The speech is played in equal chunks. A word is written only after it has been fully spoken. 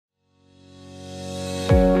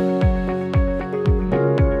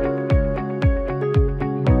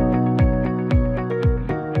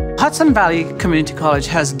Hudson Valley Community College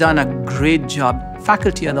has done a great job.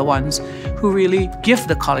 Faculty are the ones who really give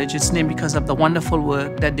the college its name because of the wonderful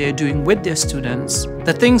work that they're doing with their students.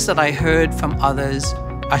 The things that I heard from others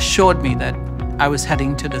assured me that I was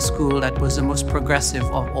heading to the school that was the most progressive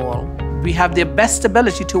of all. We have the best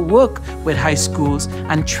ability to work with high schools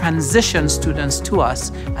and transition students to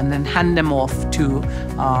us and then hand them off to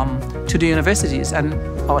the universities. And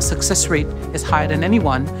our success rate is higher than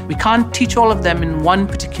anyone. We can't teach all of them in one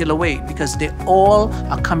particular way because they all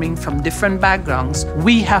are coming from different backgrounds.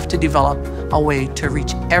 We have to develop a way to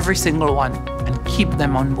reach every single one and keep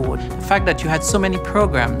them on board. The fact that you had so many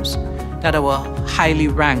programs that were highly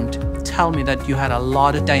ranked tell me that you had a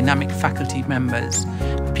lot of dynamic faculty members,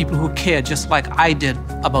 people who care just like I did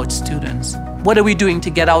about students. What are we doing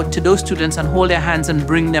to get out to those students and hold their hands and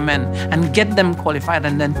bring them in and get them qualified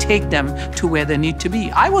and then take them to where they need to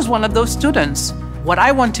be? I was one of those students. What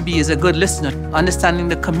I want to be is a good listener. Understanding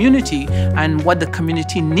the community and what the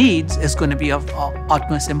community needs is going to be of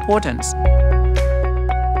utmost importance.